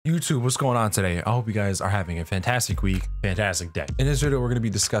YouTube, what's going on today? I hope you guys are having a fantastic week, fantastic day. In this video, we're going to be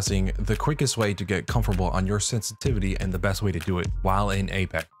discussing the quickest way to get comfortable on your sensitivity and the best way to do it while in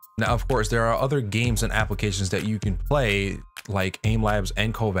Apex. Now, of course, there are other games and applications that you can play like Aim Labs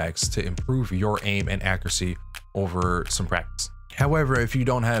and Kovacs to improve your aim and accuracy over some practice. However, if you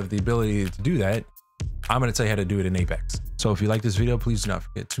don't have the ability to do that, I'm going to tell you how to do it in Apex. So if you like this video, please do not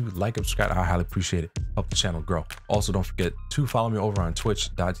forget to like and subscribe. I highly appreciate it. Help the channel grow. Also, don't forget to follow me over on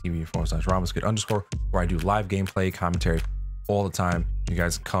twitch.tv/RamasKid_, where I do live gameplay commentary all the time. You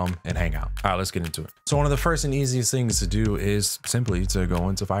guys come and hang out. All right, let's get into it. So one of the first and easiest things to do is simply to go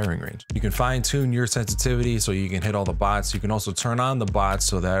into firing range. You can fine tune your sensitivity so you can hit all the bots. You can also turn on the bots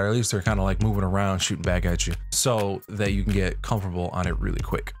so that at least they're kind of like moving around, shooting back at you, so that you can get comfortable on it really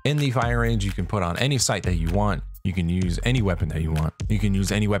quick. In the firing range, you can put on any sight that you want. You can use any weapon that you want. You can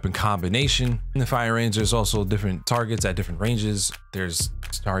use any weapon combination. In the firing range, there's also different targets at different ranges. There's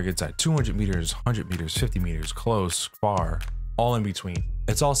targets at 200 meters, 100 meters, 50 meters, close, far, all in between.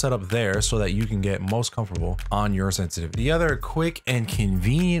 It's all set up there so that you can get most comfortable on your sensitivity. The other quick and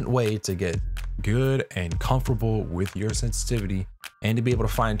convenient way to get good and comfortable with your sensitivity and to be able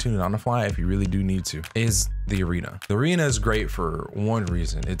to fine tune it on the fly if you really do need to is the arena. The arena is great for one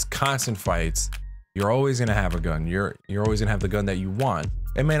reason. It's constant fights. You're always going to have a gun. You're always going to have the gun that you want.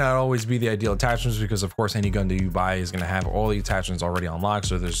 It may not always be the ideal attachments because of course any gun that you buy is going to have all the attachments already unlocked.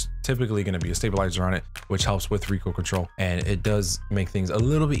 So there's typically going to be a stabilizer on it, which helps with recoil control. And it does make things a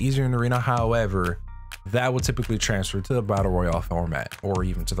little bit easier in the arena. However, that will typically transfer to the battle royale format or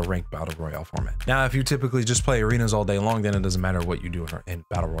even to the ranked battle royale format. Now, if you typically just play arenas all day long, then it doesn't matter what you do in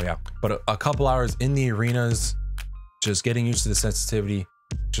battle royale. But a couple hours in the arenas, just getting used to the sensitivity,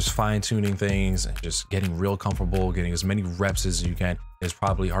 just fine tuning things and just getting real comfortable, getting as many reps as you can is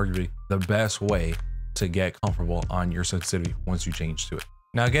probably arguably the best way to get comfortable on your sensitivity once you change to it.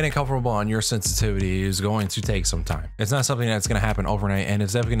 Now, getting comfortable on your sensitivity is going to take some time. It's not something that's going to happen overnight, and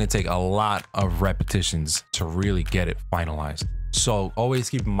it's definitely going to take a lot of repetitions to really get it finalized. So always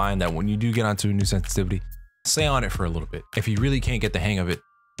keep in mind that when you do get onto a new sensitivity, stay on it for a little bit. If you really can't get the hang of it,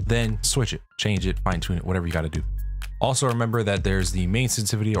 then switch it, change it, fine tune it, whatever you got to do. Also remember that there's the main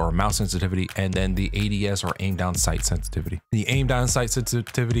sensitivity or mouse sensitivity and then the ADS or aim down sight sensitivity. The aim down sight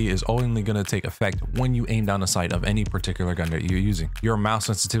sensitivity is only going to take effect when you aim down the sight of any particular gun that you're using. Your mouse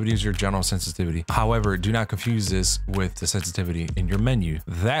sensitivity is your general sensitivity. However, do not confuse this with the sensitivity in your menu.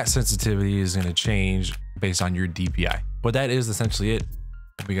 That sensitivity is going to change based on your DPI. But that is essentially it.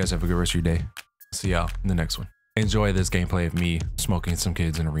 Hope you guys have a good rest of your day. See y'all in the next one. Enjoy this gameplay of me smoking some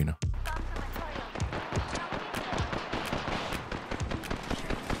kids in arena.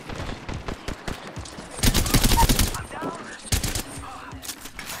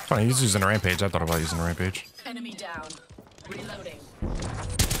 Funny, he's using a rampage. I thought about using a rampage. Enemy down. Reloading.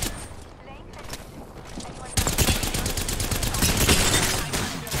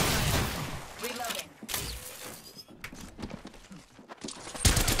 Reloading.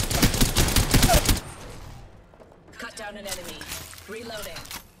 Cut down an enemy. Reloading.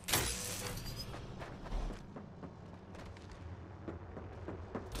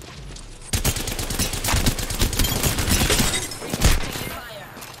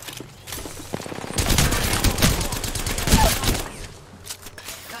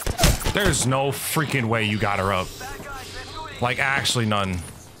 There's no freaking way you got her up. Like, actually none.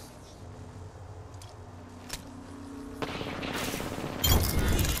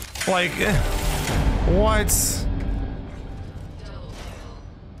 Like, what?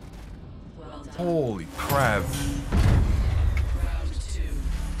 Holy crap.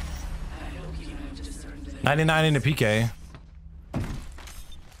 99 in the PK.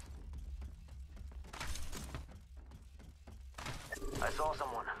 I saw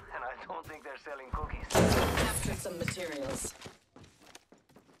someone, and I don't think they're selling cookies. Captured some materials.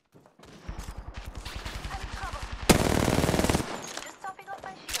 Just topping off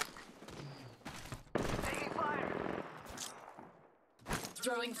my shield. Taking fire!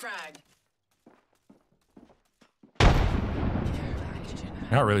 Throwing frag.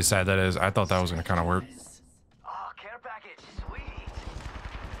 How really sad that is. I thought that was gonna kind of work. Oh, care package, sweet!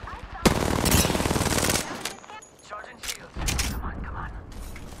 Charging shield. Come on, come on.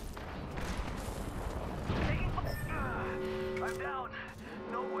 Taking fire! I'm down.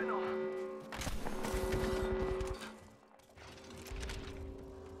 No bueno.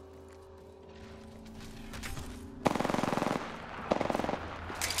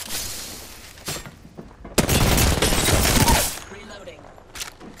 Reloading.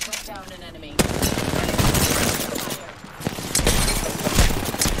 Cut down an enemy.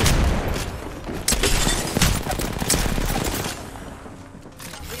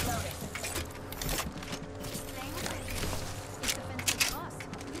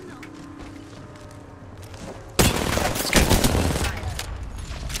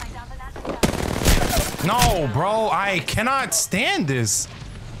 No, bro, I cannot stand this.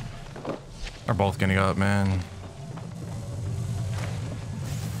 They're both getting up, man.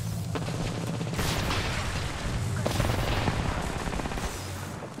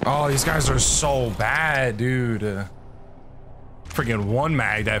 Oh, these guys are so bad, dude. Freaking one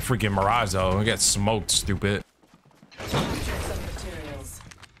mag, that freaking Mirage, though. I get smoked, stupid. Capture some materials.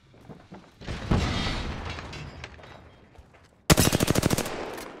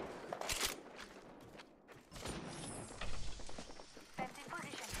 Fence in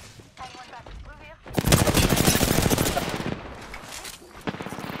position. Time one back. Reveal.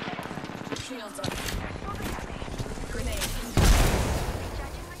 Shields up. Grenade.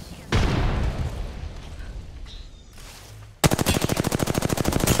 Recharging my shield.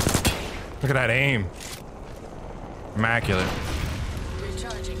 Look at that aim. Immaculate.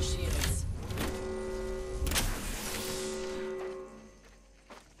 Recharging shields.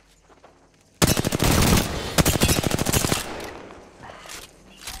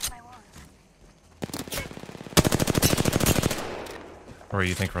 My wounds. Or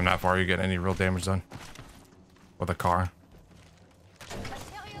you think from that far you get any real damage done? With a car?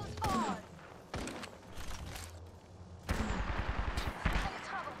 Materials forward. Having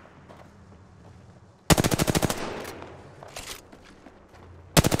trouble.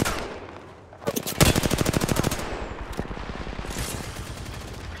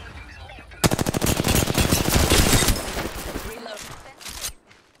 Reload. Fence safe.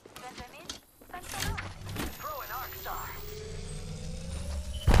 Fence them in. Fence them out. Throw an arc star.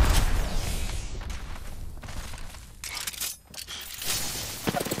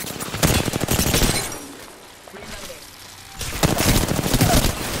 Reloading.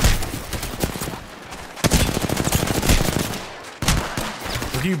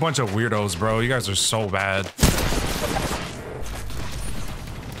 Look at you bunch of weirdos, bro. You guys are so bad.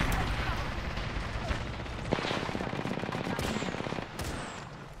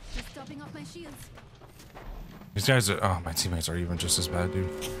 Just topping off my shields. These guys are, oh, my teammates are even just as bad, dude.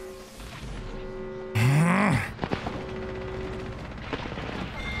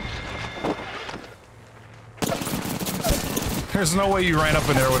 There's no way you ran up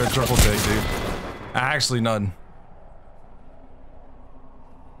in there with a triple take, dude. Actually, none.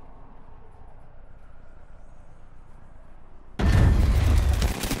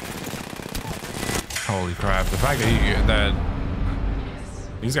 Holy crap. The fact that you get that.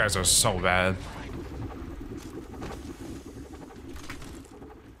 These guys are so bad.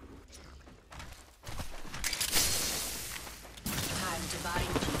 Time to bind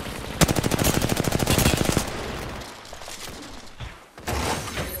you.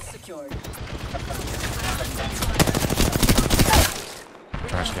 Shield secured.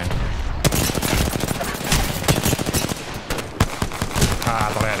 Trash can. Ah,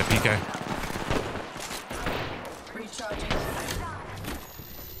 I thought I had a PK. Recharging.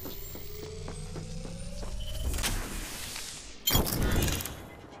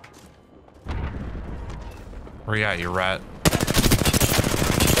 Where you at, you rat?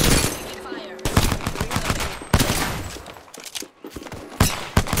 Fire.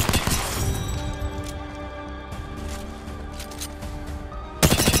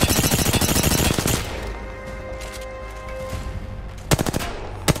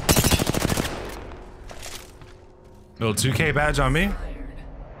 Little 2K badge on me?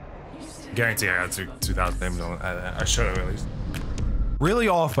 Fired. Guarantee I got 2,000 damage on. I should have at least. Really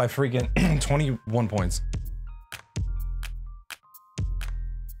off by freaking 21 points.